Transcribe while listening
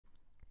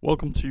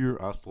Welcome to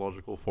your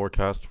astrological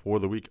forecast for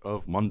the week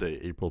of Monday,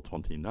 April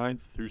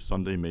 29th through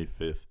Sunday, May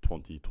 5th,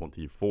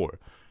 2024.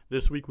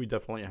 This week, we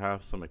definitely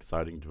have some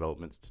exciting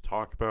developments to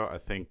talk about. I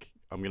think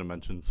I'm going to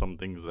mention some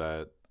things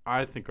that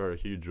I think are a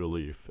huge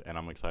relief and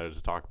I'm excited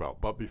to talk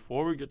about. But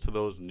before we get to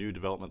those new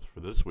developments for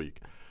this week,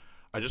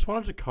 I just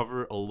wanted to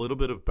cover a little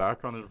bit of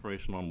background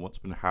information on what's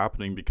been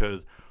happening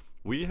because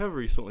we have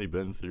recently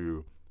been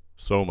through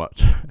so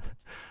much.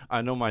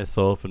 I know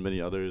myself and many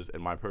others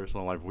in my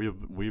personal life,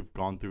 we've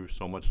gone through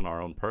so much in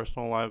our own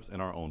personal lives in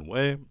our own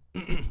way.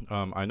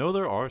 I know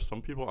there are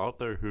some people out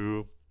there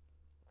who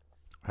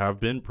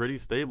have been pretty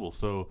stable.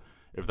 So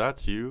if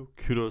that's you,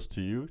 kudos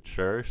to you.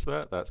 Cherish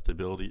that. That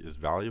stability is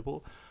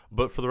valuable.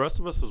 But for the rest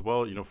of us as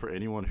well, for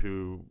anyone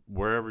who,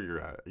 wherever you're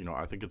at,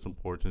 I think it's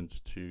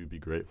important to be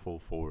grateful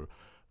for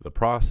the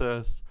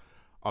process.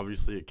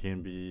 Obviously, it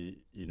can be,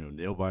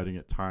 nail biting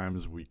at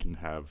times. We can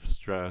have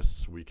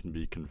stress. We can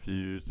be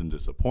confused and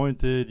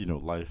disappointed.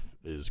 Life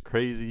is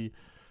crazy.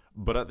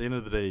 But at the end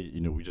of the day,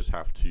 we just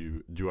have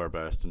to do our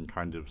best and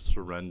kind of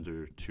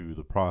surrender to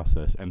the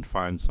process and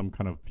find some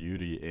kind of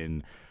beauty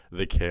in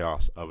the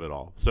chaos of it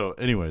all. So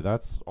anyway,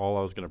 that's all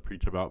I was going to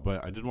preach about.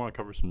 But I did want to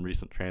cover some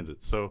recent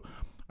transits. So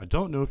I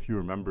don't know if you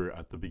remember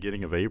at the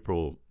beginning of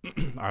April,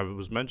 I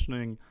was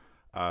mentioning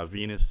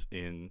Venus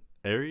in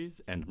Aries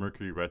and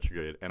Mercury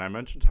retrograde, and I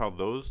mentioned how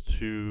those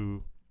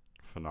two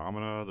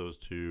phenomena, those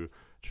two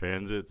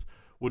transits,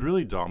 would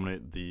really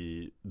dominate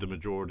the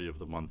majority of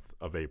the month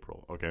of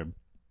April. Okay,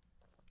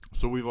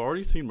 so we've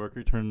already seen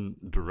Mercury turn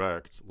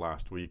direct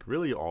last week.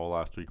 Really, all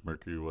last week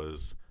Mercury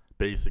was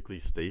basically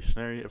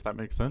stationary, if that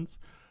makes sense.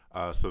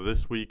 So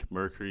this week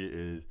Mercury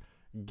is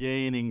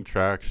gaining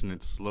traction.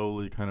 It's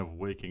slowly kind of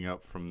waking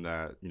up from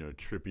that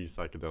trippy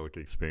psychedelic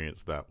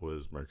experience that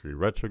was Mercury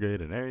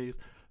retrograde in Aries.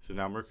 So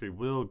now Mercury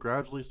will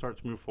gradually start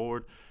to move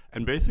forward.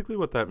 And basically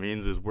what that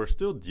means is we're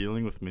still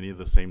dealing with many of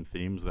the same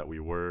themes that we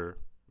were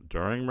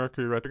during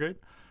Mercury retrograde.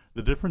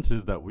 The difference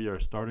is that we are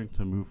starting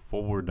to move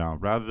forward now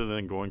rather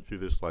than going through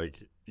this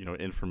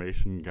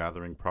information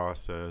gathering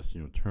process,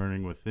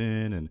 turning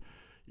within and,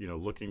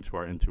 looking to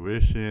our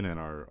intuition and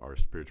our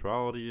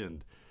spirituality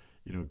and,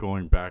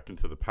 going back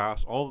into the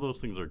past. All of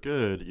those things are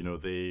good.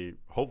 They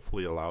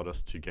hopefully allowed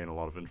us to gain a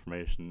lot of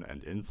information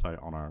and insight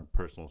on our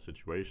personal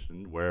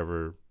situation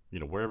wherever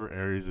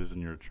Aries is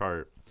in your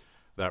chart.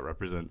 That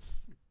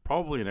represents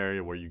probably an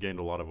area where you gained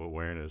a lot of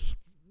awareness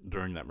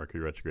during that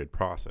Mercury retrograde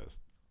process.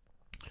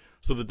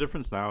 So the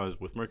difference now is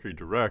with Mercury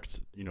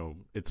direct,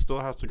 it still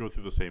has to go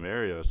through the same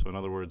area. So in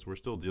other words, we're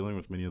still dealing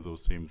with many of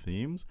those same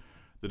themes.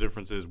 The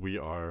difference is we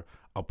are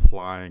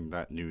applying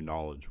that new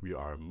knowledge. We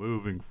are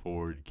moving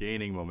forward,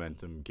 gaining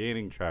momentum,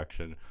 gaining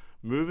traction,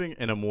 moving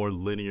in a more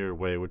linear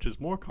way, which is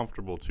more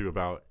comfortable to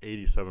about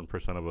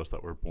 87% of us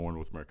that were born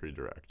with Mercury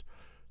direct.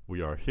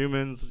 We are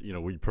humans,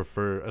 we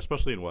prefer,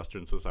 especially in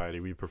Western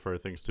society, we prefer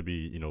things to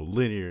be,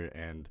 linear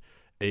and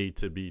A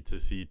to B to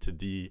C to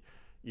D.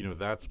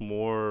 That's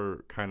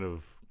more kind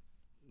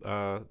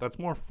of, that's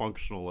more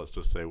functional, let's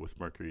just say, with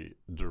Mercury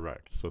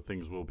direct. So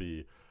things will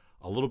be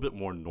a little bit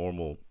more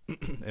normal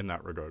in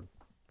that regard.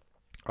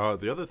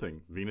 The other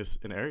thing, Venus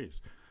in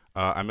Aries.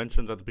 I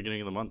mentioned at the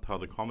beginning of the month how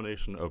the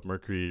combination of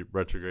Mercury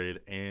retrograde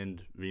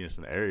and Venus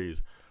in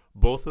Aries,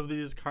 both of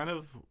these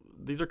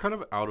are kind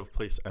of out of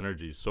place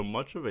energies. So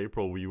much of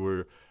April we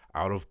were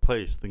out of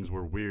place. Things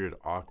were weird,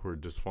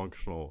 awkward,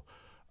 dysfunctional.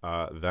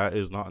 That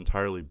is not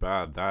entirely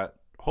bad. That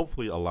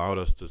hopefully allowed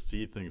us to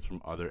see things from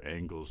other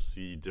angles,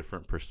 see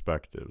different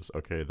perspectives.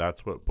 Okay,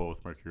 that's what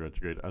both Mercury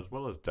retrograde as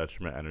well as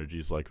detriment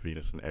energies like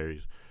Venus and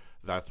Aries,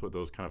 that's what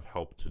those kind of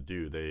help to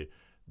do.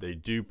 They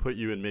do put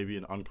you in maybe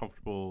an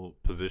uncomfortable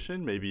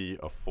position, maybe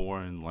a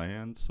foreign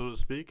land, so to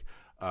speak.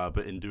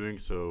 But in doing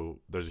so,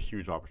 there's a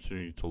huge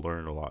opportunity to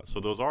learn a lot.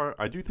 So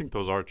I do think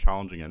those are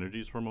challenging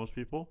energies for most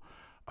people,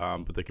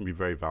 but they can be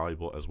very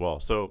valuable as well.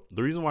 So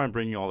the reason why I'm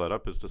bringing all that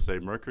up is to say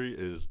Mercury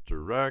is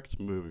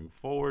direct, moving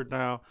forward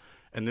now.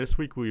 And this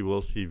week we will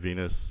see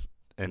Venus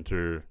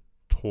enter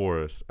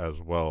Taurus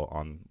as well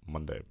on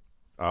Monday.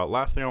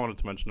 Last thing I wanted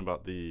to mention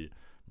about the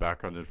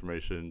background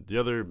information, the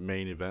other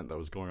main event that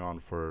was going on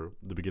for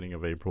the beginning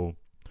of April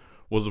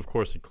was, of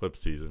course,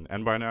 eclipse season.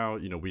 And by now,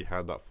 we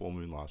had that full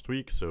moon last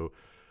week. So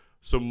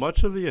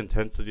much of the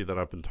intensity that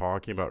I've been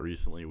talking about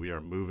recently, we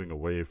are moving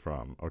away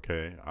from,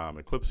 okay?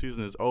 Eclipse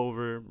season is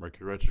over.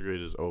 Mercury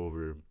retrograde is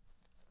over.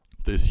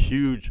 This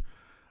huge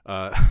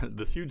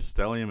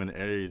stellium in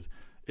Aries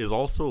is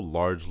also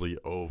largely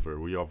over.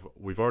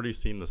 We've already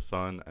seen the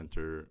sun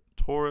enter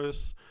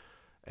Taurus,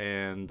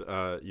 and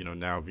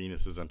now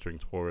Venus is entering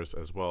Taurus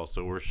as well.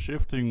 So we're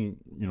shifting,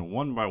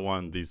 one by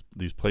one. These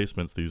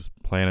placements, these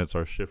planets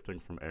are shifting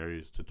from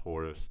Aries to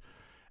Taurus,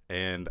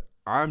 and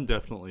I'm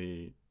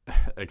definitely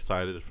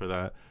excited for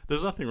that.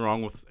 There's nothing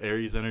wrong with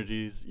Aries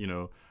energies,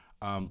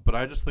 but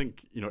I just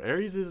think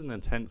Aries is an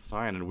intense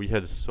sign, and we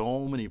had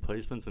so many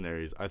placements in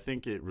Aries. I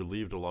think it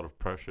relieved a lot of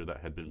pressure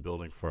that had been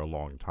building for a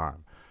long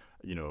time.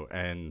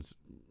 And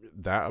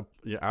that,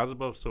 yeah, as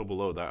above, so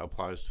below, that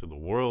applies to the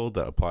world,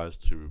 that applies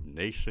to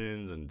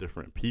nations and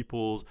different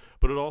peoples,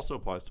 but it also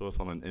applies to us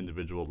on an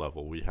individual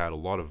level. We had a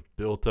lot of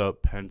built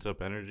up, pent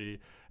up energy,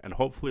 and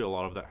hopefully a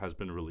lot of that has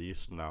been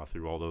released now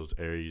through all those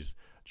Aries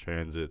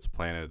transits,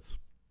 planets,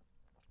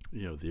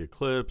 the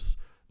eclipse,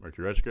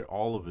 Mercury retrograde,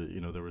 all of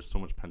it. There was so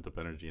much pent up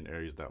energy in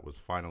Aries that was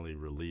finally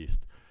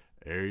released.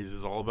 Aries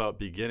is all about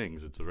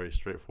beginnings. It's a very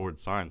straightforward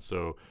sign.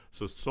 So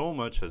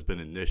much has been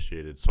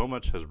initiated. So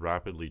much has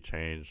rapidly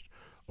changed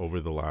over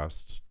the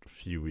last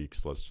few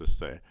weeks, let's just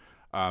say.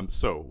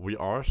 So we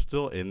are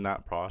still in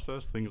that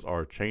process. Things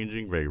are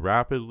changing very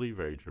rapidly,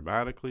 very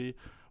dramatically.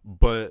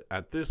 But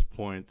at this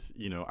point,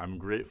 I'm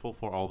grateful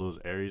for all those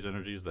Aries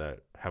energies that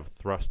have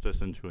thrust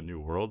us into a new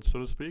world, so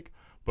to speak.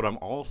 But I'm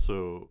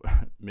also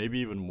maybe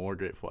even more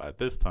grateful at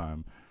this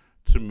time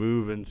to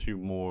move into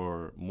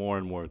more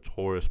and more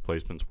Taurus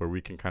placements where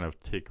we can kind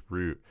of take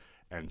root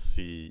and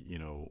see,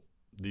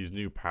 these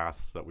new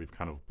paths that we've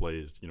kind of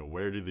blazed.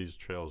 Where do these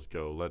trails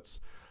go? Let's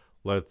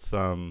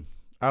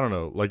I don't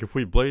know, like if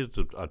we blazed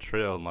a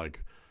trail and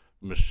like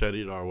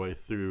macheted our way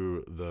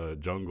through the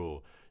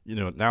jungle,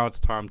 now it's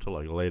time to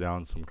like lay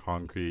down some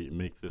concrete,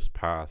 make this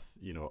path,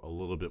 a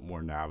little bit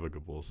more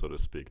navigable, so to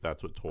speak.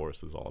 That's what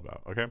Taurus is all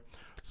about. Okay.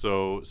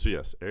 So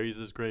yes, Aries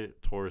is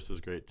great. Taurus is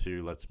great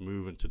too. Let's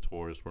move into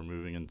Taurus. We're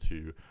moving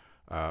into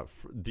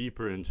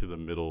deeper into the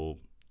middle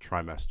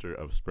trimester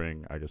of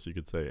spring, I guess you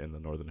could say, in the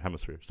northern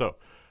hemisphere. So,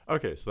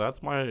 okay. So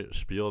that's my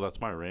spiel.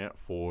 That's my rant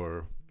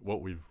for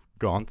what we've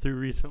gone through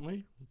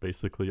recently.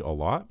 Basically a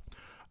lot.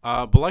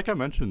 But like I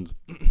mentioned,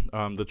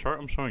 the chart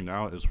I'm showing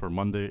now is for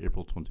Monday,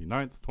 April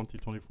 29th,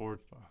 2024,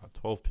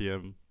 12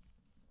 p.m.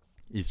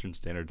 Eastern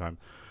Standard Time.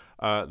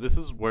 This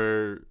is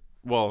where,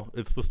 well,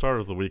 it's the start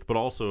of the week, but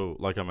also,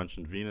 like I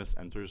mentioned, Venus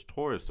enters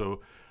Taurus.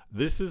 So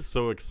this is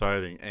so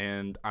exciting.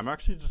 And I'm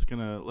actually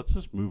let's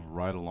just move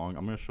right along.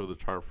 I'm going to show the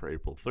chart for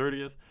April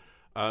 30th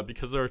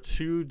because there are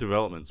two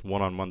developments,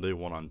 one on Monday,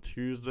 one on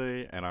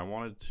Tuesday. And I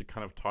wanted to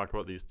kind of talk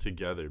about these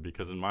together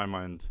because in my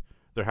mind,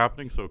 they're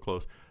happening so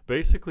close.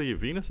 Basically,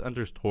 Venus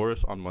enters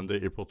Taurus on Monday,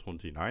 April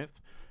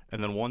 29th.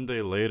 And then one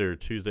day later,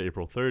 Tuesday,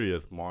 April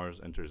 30th, Mars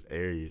enters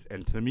Aries.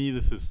 And to me,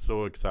 this is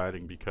so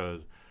exciting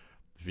because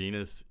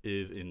Venus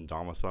is in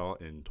domicile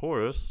in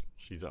Taurus.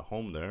 She's at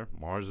home there.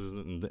 Mars is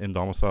in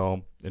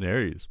domicile in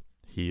Aries.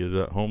 He is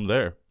at home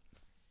there.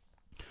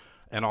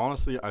 And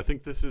honestly, I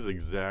think this is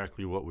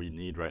exactly what we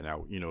need right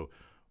now.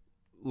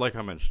 Like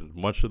I mentioned,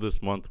 much of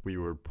this month we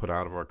were put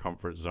out of our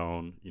comfort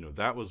zone.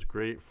 That was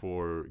great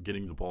for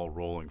getting the ball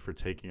rolling, for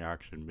taking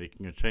action,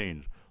 making a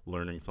change,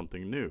 learning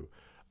something new.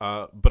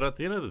 But at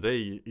the end of the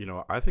day,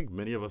 I think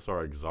many of us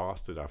are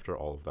exhausted after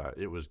all of that.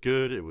 It was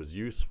good. It was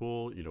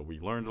useful. We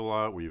learned a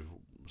lot. We've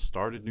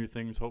started new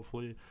things,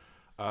 hopefully.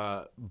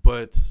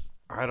 But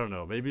I don't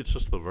know. Maybe it's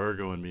just the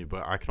Virgo in me,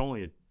 but I can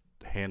only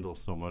handle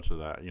so much of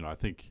that. I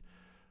think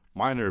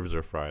my nerves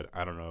are fried.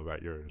 I don't know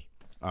about yours.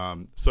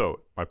 So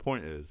my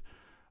point is,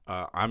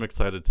 I'm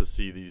excited to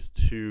see these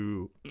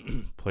two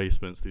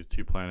placements, these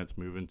two planets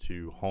move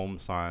into home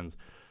signs.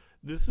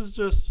 This is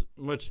just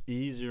much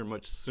easier,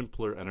 much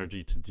simpler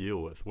energy to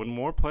deal with. When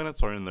more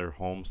planets are in their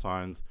home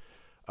signs,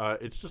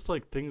 it's just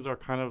like things are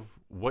kind of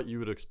what you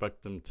would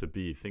expect them to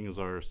be. Things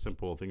are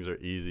simple, things are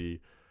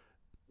easy.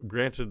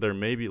 Granted, there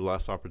may be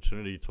less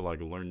opportunity to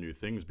like learn new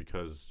things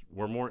because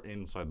we're more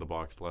inside the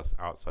box, less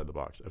outside the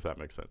box, if that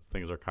makes sense.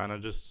 Things are kind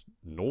of just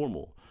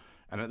normal.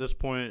 And at this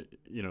point,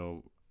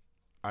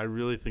 I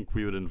really think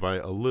we would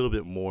invite a little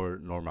bit more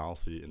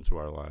normalcy into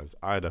our lives.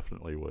 I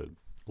definitely would.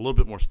 A little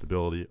bit more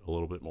stability, a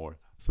little bit more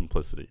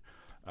simplicity.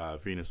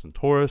 Venus and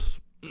Taurus,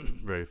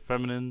 very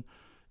feminine.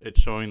 It's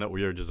showing that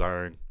we are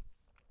desiring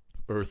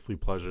earthly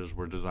pleasures.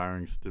 We're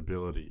desiring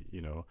stability,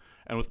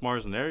 And with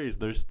Mars and Aries,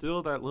 there's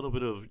still that little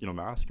bit of,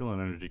 masculine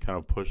energy kind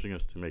of pushing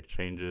us to make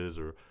changes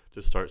or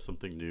to start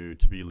something new,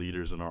 to be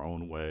leaders in our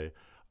own way.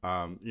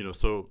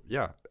 So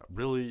yeah,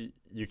 really,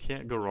 you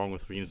can't go wrong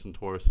with Venus and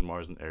Taurus and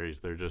Mars and Aries.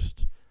 They're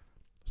just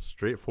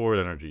straightforward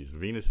energies.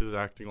 Venus is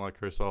acting like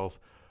herself.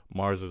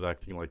 Mars is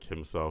acting like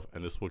himself.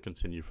 And this will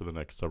continue for the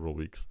next several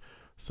weeks.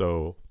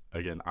 So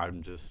again, I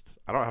don't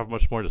have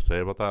much more to say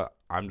about that.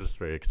 I'm just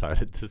very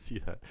excited to see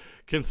that.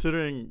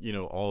 Considering,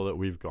 all that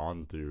we've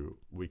gone through,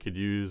 we could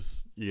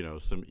use,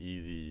 some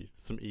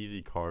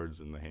easy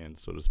cards in the hand,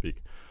 so to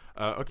speak.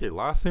 Okay,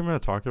 last thing I'm going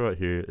to talk about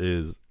here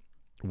is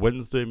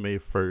Wednesday, May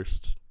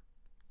 1st,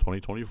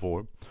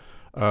 2024.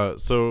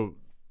 So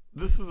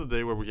this is the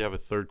day where we have a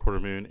third quarter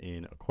moon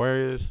in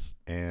Aquarius,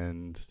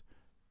 and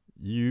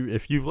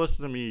if you've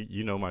listened to me,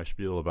 you know my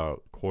spiel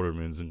about quarter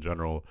moons in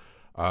general.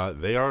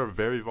 They are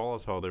very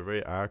volatile. They're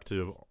very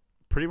active,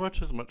 pretty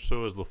much as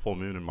so as the full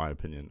moon, in my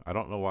opinion. I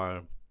don't know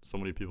why so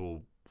many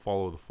people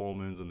follow the full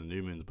moons and the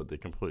new moons, but they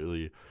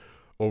completely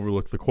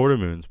overlook the quarter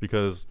moons,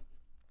 because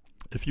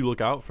if you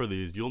look out for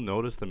these, you'll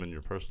notice them in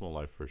your personal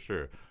life for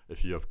sure.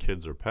 If you have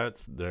kids or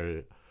pets,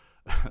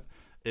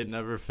 it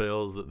never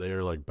fails that they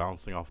are like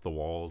bouncing off the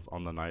walls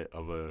on the night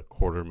of a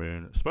quarter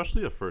moon,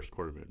 especially a first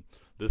quarter moon.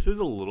 This is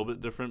a little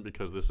bit different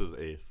because this is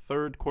a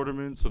third quarter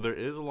moon, so there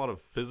is a lot of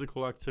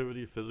physical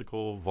activity,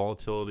 physical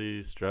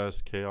volatility,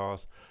 stress,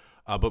 chaos,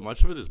 but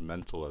much of it is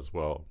mental as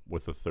well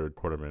with the third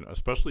quarter moon,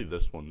 especially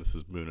this one. This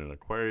is moon in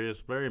Aquarius,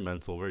 very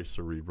mental, very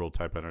cerebral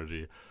type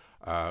energy.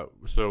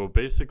 So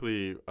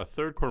basically, a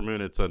third quarter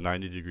moon, it's a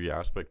 90-degree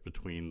aspect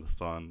between the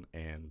sun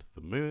and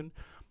the moon.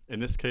 In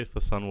this case,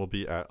 the sun will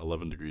be at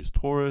 11 degrees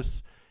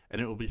Taurus,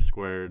 and it will be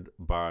squared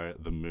by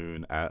the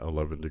moon at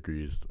 11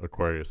 degrees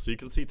Aquarius. So you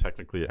can see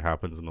technically it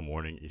happens in the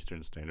morning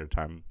Eastern Standard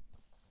Time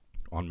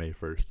on May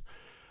 1st.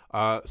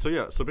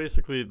 So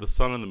basically the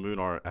sun and the moon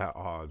are at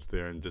odds.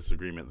 They're in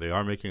disagreement. They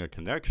are making a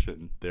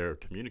connection. They're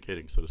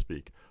communicating, so to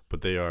speak,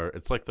 but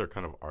it's like they're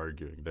kind of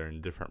arguing. They're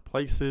in different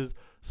places.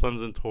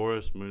 Sun's in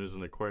Taurus, moon is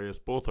in Aquarius.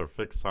 Both are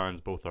fixed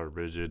signs. Both are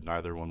rigid.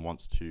 Neither one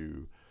wants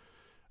to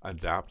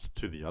adapt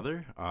to the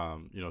other.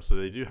 So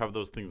they do have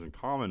those things in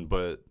common,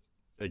 but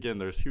again,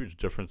 there's huge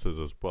differences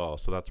as well.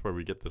 So that's where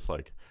we get this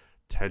like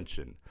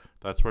tension.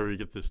 That's where we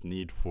get this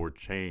need for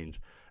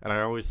change. And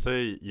I always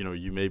say,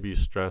 you may be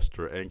stressed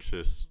or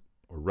anxious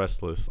or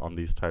restless on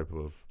these type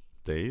of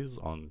days,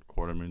 on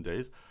quarter moon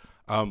days,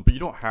 but you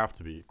don't have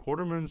to be.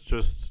 Quarter moon's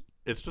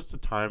it's just a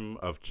time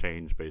of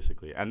change,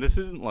 basically. And this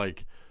isn't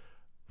like,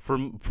 for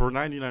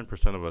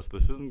 99% of us,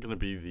 this isn't going to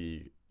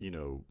be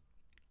the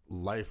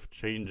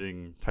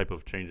life-changing type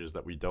of changes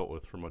that we dealt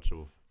with for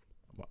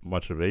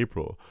much of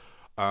April.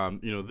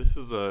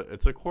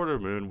 It's a quarter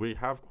moon. We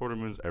have quarter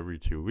moons every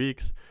 2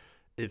 weeks.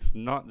 It's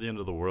not the end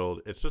of the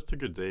world. It's just a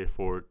good day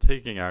for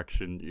taking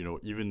action,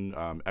 even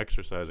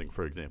exercising,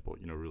 for example,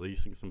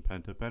 releasing some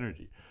pent-up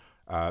energy,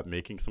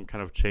 making some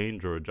kind of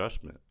change or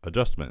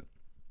adjustment.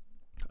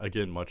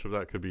 Again, much of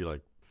that could be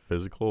like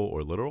physical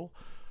or literal,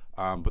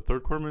 but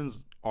third quarter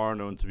moons are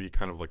known to be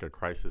kind of like a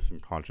crisis in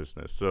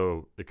consciousness.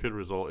 So it could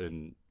result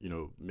in,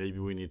 maybe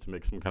we need to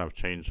make some kind of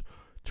change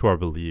to our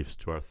beliefs,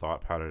 to our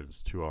thought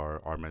patterns, to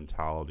our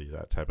mentality,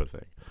 that type of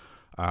thing.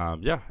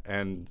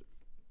 And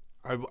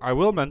I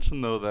will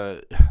mention, though,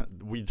 that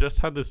we just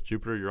had this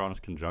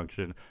Jupiter-Uranus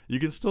conjunction. You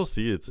can still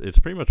see it's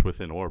pretty much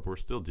within orb. We're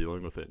still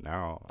dealing with it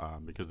now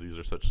because these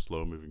are such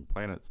slow-moving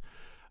planets.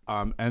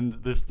 And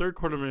this third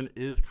quarter moon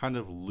is kind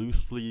of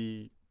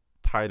loosely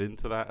tied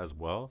into that as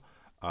well.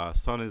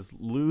 Sun is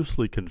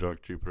loosely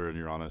conjunct Jupiter and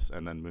Uranus,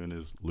 and then moon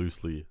is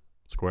loosely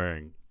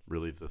squaring,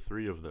 really, the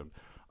three of them.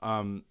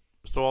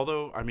 So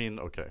although,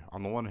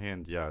 on the one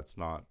hand, it's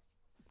not,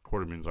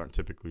 quarter moons aren't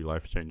typically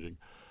life-changing.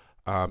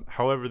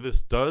 However,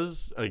 this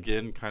does,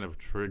 again, kind of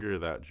trigger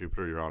that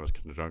Jupiter-Uranus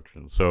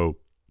conjunction. So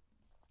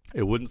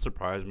it wouldn't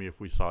surprise me if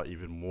we saw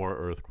even more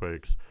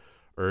earthquakes,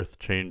 earth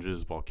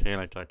changes,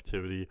 volcanic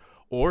activity,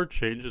 or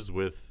changes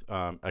with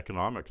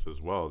economics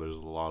as well. There's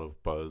a lot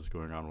of buzz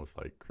going on with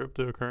like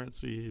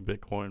cryptocurrency,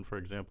 Bitcoin, for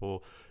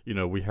example.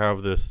 We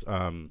have this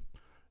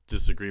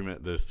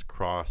disagreement, this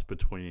cross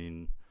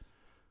between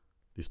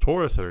these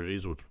Taurus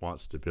energies, which want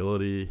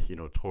stability.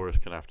 Taurus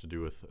can have to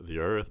do with the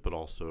earth, but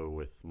also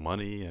with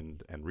money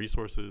and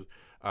resources.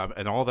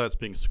 And all that's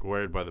being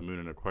squared by the moon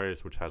in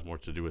Aquarius, which has more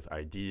to do with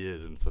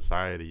ideas and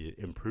society,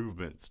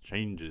 improvements,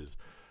 changes,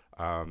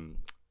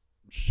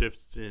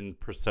 shifts in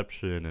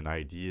perception and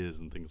ideas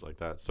and things like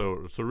that.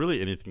 So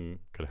really anything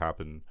could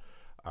happen.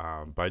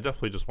 But I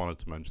definitely just wanted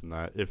to mention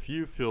that. If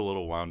you feel a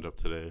little wound up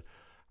today,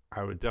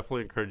 I would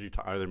definitely encourage you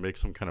to either make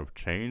some kind of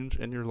change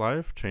in your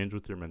life, change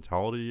with your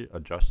mentality,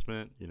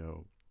 adjustment,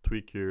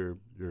 tweak your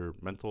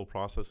mental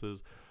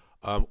processes.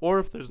 Or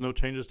if there's no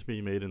changes to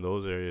be made in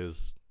those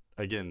areas,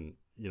 again,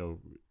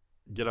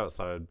 get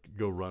outside,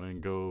 go running,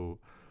 go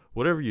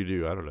whatever you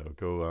do. I don't know,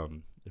 go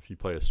if you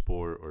play a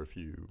sport or if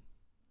you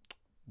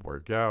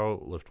work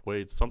out, lift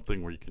weights,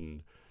 something where you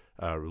can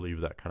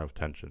relieve that kind of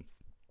tension.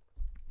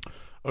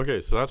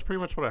 Okay, so that's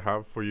pretty much what I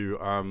have for you.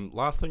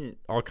 Last thing,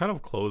 I'll kind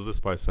of close this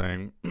by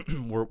saying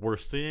we're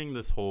seeing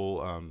this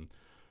whole,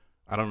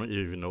 I don't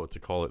even know what to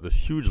call it, this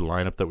huge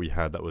lineup that we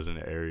had that was in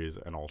Aries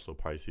and also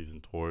Pisces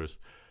and Taurus.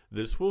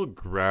 This will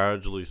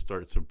gradually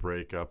start to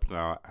break up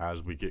now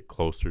as we get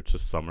closer to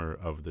summer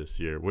of this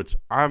year, which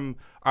I'm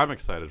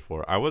excited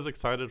for. I was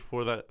excited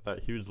for that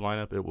huge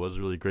lineup. It was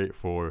really great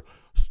for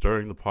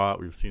stirring the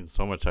pot. We've seen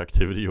so much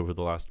activity over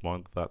the last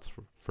month, that's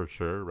for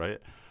sure, right?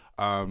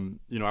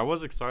 I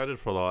was excited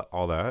for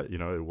all that.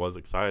 It was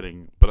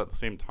exciting, but at the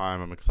same time,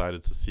 I'm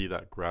excited to see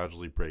that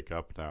gradually break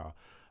up now.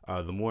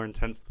 The more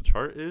intense the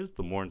chart is,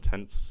 the more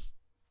intense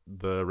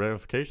the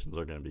ramifications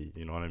are going to be.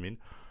 You know what I mean?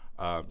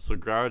 So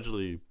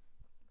gradually,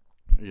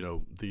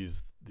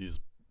 these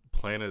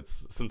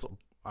planets, since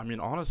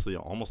honestly,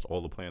 almost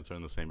all the planets are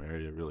in the same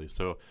area, really.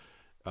 So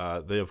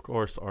they, of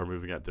course, are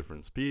moving at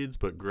different speeds,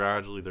 but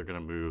gradually they're going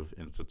to move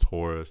into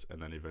Taurus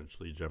and then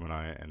eventually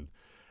Gemini.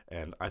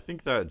 And I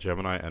think that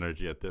Gemini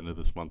energy at the end of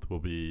this month will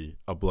be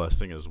a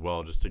blessing as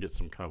well, just to get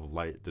some kind of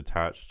light,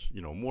 detached,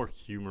 more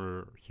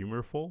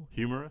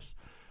humorous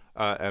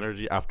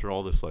energy after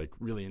all this like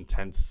really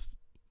intense,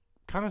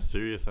 kind of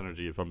serious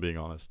energy, if I'm being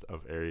honest,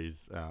 of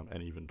Aries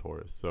and even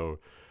Taurus. So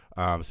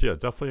So yeah,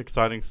 definitely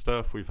exciting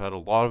stuff. We've had a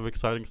lot of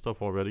exciting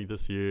stuff already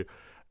this year,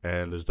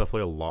 and there's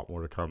definitely a lot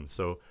more to come.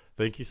 So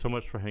thank you so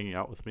much for hanging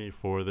out with me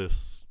for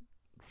this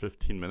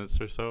 15 minutes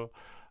or so.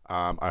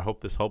 I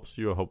hope this helps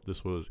you. I hope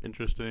this was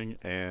interesting,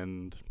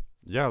 and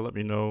yeah, let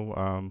me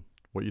know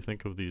what you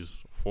think of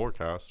these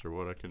forecasts or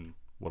what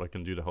I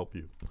can do to help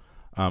you.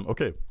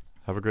 Okay,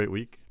 have a great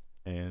week,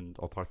 and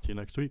I'll talk to you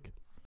next week.